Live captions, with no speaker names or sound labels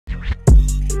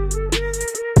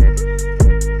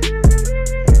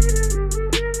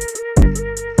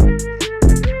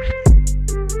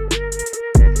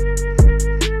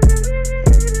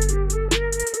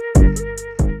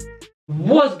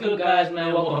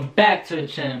welcome back to the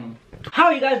channel. How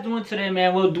are you guys doing today,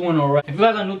 man? We're doing alright. If you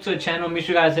guys are new to the channel, make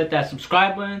sure you guys hit that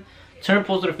subscribe button, turn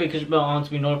post notification bell on to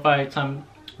be notified every time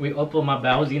we upload. My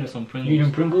bad, I was eating some Pringles. You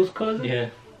eating Pringles, cousin? Yeah.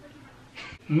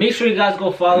 Make sure you guys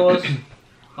go follow us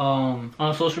on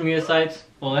social media sites.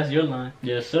 Well, that's your line.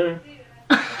 Yes, sir.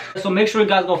 So make sure you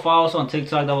guys go follow us on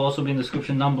TikTok. That will also be in the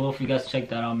description down below for you guys to check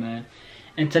that out, man.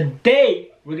 And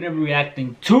today we're gonna be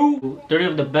reacting to 30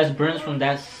 of the best burns from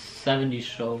that 70's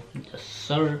show. Yes,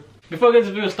 sir. Before I get this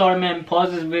video started, man,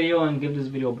 pause this video and give this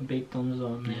video a big thumbs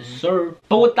up, man. Yes, sir.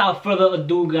 But without further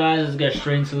ado, guys, let's get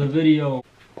straight into the video.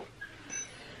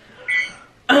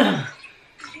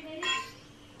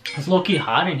 It's low-key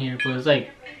hot in here, but it's like,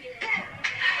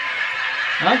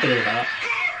 I don't think it's hot.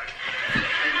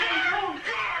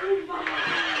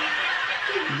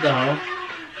 What the hell?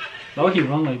 Why would he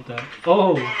run like that?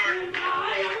 Oh!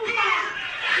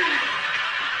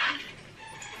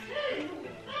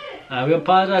 We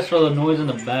apologize for the noise in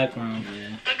the background. Yeah.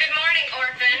 Well, good morning,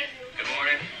 orphan. Good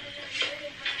morning.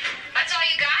 That's all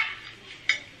you got?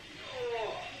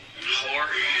 Oh, whore.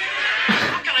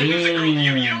 How can I use a girl? You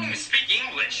don't even speak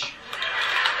English.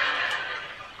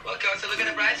 Well, girls, look at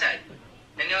the bright side.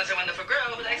 And you're a wonderful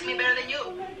girl who likes me better than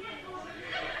you.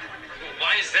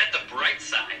 Why is that the bright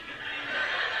side?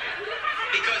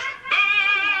 Because...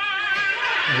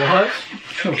 What?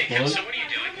 Okay, Kim, so what are you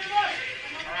doing?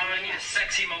 I need a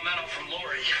sexy memento from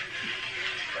Lori.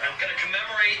 But I'm gonna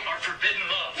commemorate our forbidden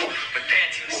love with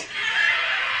panties.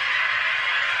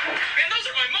 Man, those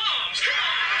are my mom's! Come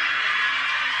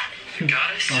on!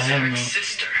 Goddess is Eric's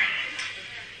sister.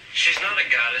 She's not a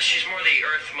goddess, she's more the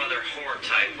Earth Mother whore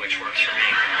type, which works for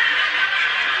me.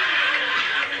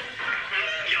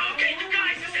 Okay, you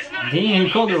guys, this is not Damn, he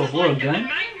called her a whore again?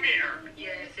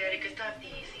 Yes, Eric, stop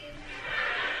teasing.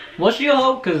 What's your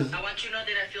hope? Cause I want you to know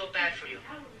that I feel bad for you.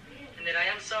 And that I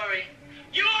am sorry.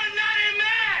 You are not a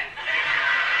man!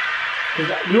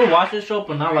 cause you would watch this show,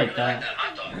 but not like that. That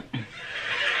hot dog. You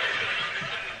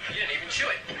didn't even chew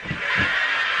it.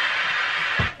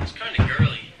 It's kind of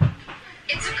girly.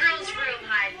 It's a girl's room,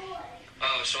 Hyde.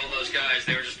 Oh, so all those guys,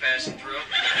 they were just passing through?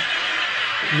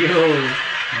 Yo,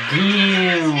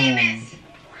 His name damn. is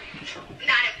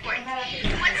not important.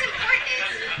 What's important is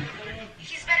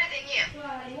he's better than you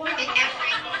in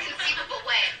every conceivable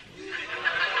way.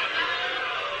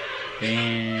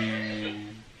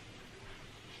 Damn.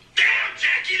 Damn,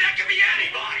 Jackie, that could be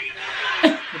anybody!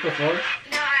 What the fuck?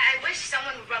 No, I wish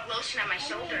someone would rub lotion on my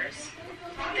shoulders.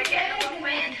 They're getting a little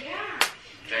red.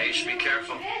 Yeah, you should be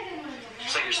careful.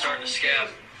 Looks like you're starting to scab.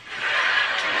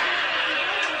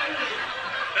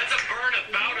 That's a burn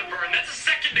about a burn. That's a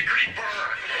second-degree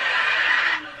burn.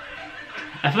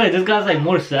 I feel like this guy's like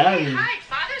more savage. Hey, Hyde,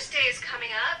 Father's Day is coming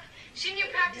up. Shouldn't you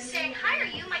practice saying, "Hi, are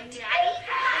you my daddy?"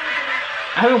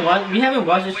 We haven't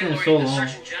watched this shit in so The long.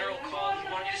 Surgeon General called. He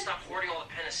wanted you to stop hoarding all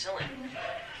the penicillin.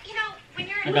 You know, when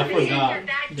you're in Like, I prison, forgot your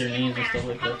bad their kid names and stuff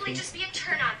would like that, probably too. just be a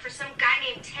turn-on for some guy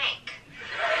named Tank.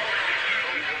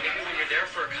 Maybe when you're there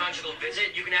for a conjugal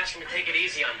visit, you can ask him to take it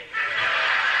easy on me.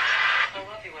 I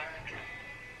love you, Eric.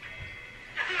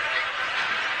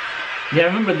 Yeah, I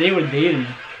remember they were dating.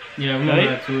 Yeah, I remember Right?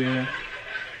 that too, yeah.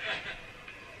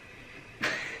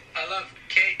 I love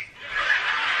cake.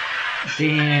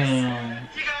 Damn.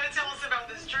 You gotta tell us about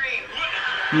this dream.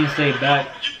 He stayed back.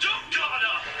 You don't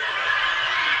gotta!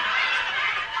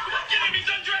 Look at him, he's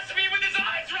undressing me with his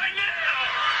eyes right now!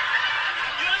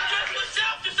 You undressed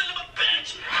yourself, you son of a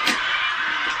bitch!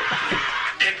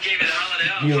 Tim gave you the holiday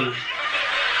off, Yo. huh?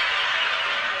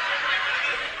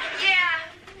 Yeah,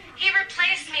 he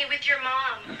replaced me with your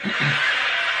mom.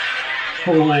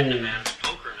 Oh. Man's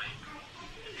poker night.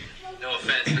 No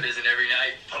offense, but isn't every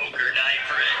night poker night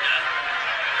for Edna?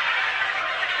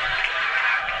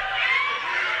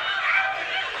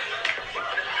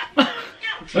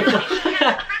 He has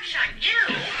a crush on you.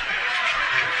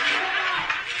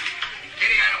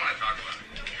 Kitty, I don't want to talk about it.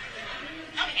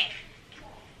 Okay.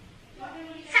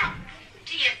 So,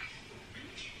 do you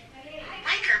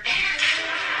like her back?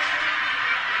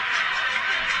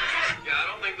 Yeah, I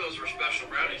don't think those were special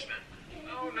brownies, man.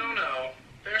 No.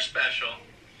 They're special.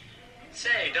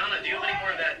 Say, Donna, do you have any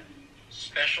more of that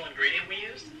special ingredient we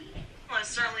used? Well, I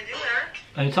certainly do, Eric.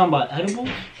 Are you talking about edibles?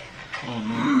 Oh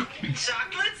no.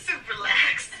 Chocolate super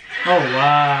lax. Oh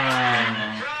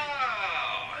wow. Bro,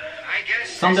 I guess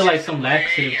Something this like is some the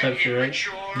laxative way type an shit, right?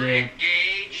 immature, Yeah.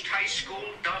 engaged high school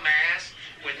dumbass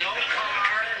with no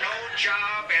car, no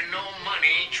job, and no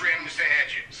money trims the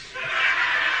hedges.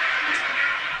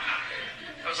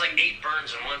 That was like 8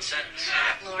 burns in one sentence.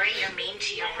 Lori, you're mean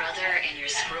to your brother and you're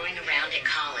screwing around at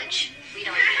college. We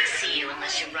don't even see you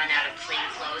unless you run out of plain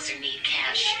clothes or need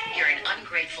cash. You're an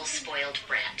ungrateful, spoiled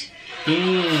brat. Yeah.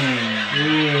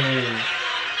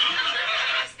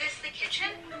 Is this the kitchen?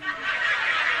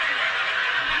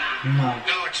 No.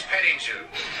 No, it's petting zoo.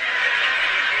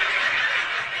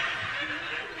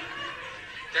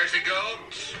 There's the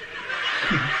goat.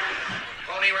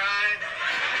 Pony ride.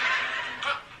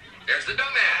 Huh. There's the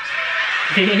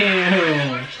dumbass.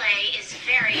 Damn. Play is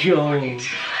very Yo. important.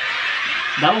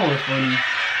 That one was funny.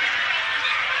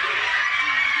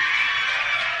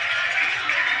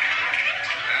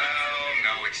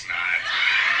 No, it's not.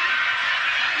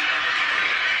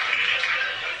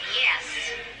 Yes,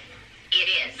 it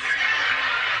is.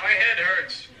 My head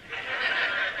hurts.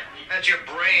 That's your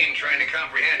brain trying to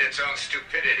comprehend its own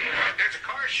stupidity. There's a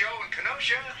car show in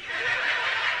Kenosha.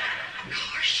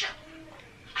 Car show?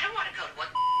 I don't want to go to a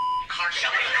car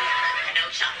show in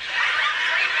Kenosha.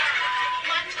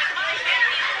 What's with my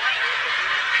family?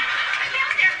 Now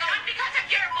they're gone because of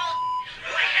your bull.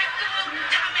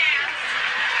 Dumbass.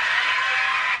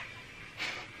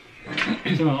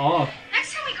 It's going off.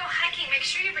 Next time we go hiking, make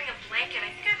sure you bring a blanket. I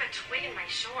think I have a twig in my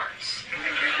shorts.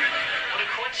 What a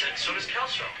coincidence. So does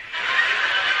Kelso.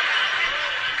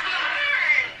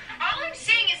 All I'm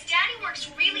saying is Daddy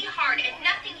works really hard and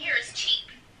nothing here is cheap.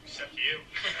 Except you.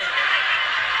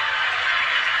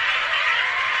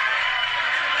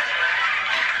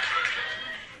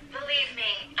 Believe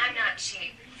me, I'm not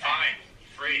cheap. Fine.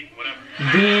 Free. Whatever.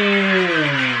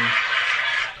 Damn.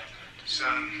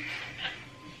 Son,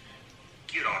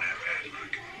 you don't have bad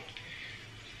luck.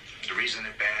 The reason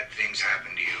that bad things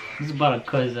happen to you This is about a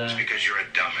cuz is because you're a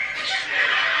dumbass.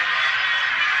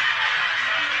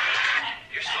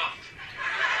 You're soft.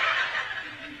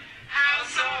 How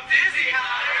soft is he,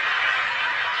 Howard?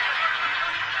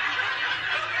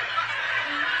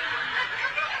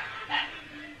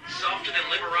 Softer than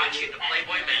Liberace at the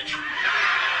Playboy Mansion.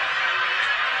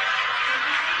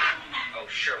 Oh,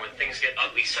 sure, when things get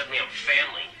ugly, suddenly I'm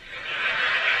family.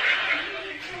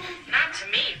 Not to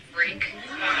me, freak.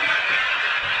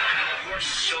 You're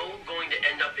so going to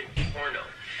end up in porno.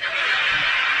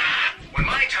 When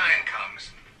my time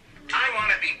comes, I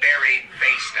want to be buried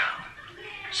face down,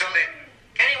 so that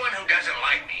anyone who doesn't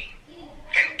like me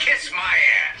can kiss my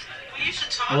ass. We used to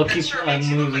talk. We'll That keep sure makes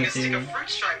you look like a moving, stick of too. fruit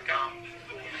stripe gum.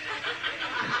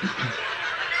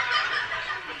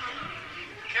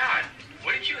 God,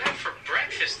 what did you have for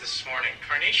breakfast this morning?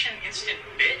 Carnation instant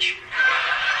bitch?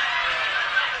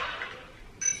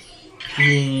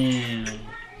 Damn.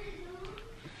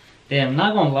 Damn,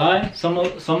 not gonna lie, some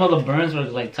of the burns were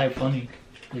like type funny.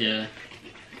 Yeah.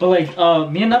 But like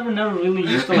me and never really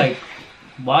used to like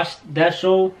watch that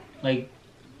show like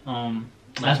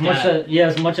as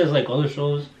much as like other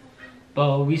shows.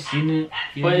 But we seen it.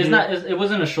 But it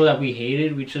wasn't a show that we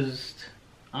hated, we just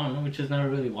never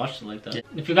really watched it like that.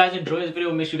 If you guys enjoyed this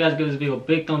video, make sure you guys give this video a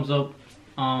big thumbs up.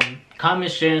 Comment,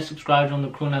 share, and subscribe on the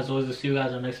crew, and as always, we'll see you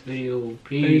guys in the next video.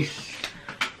 Peace.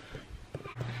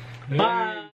 Bye.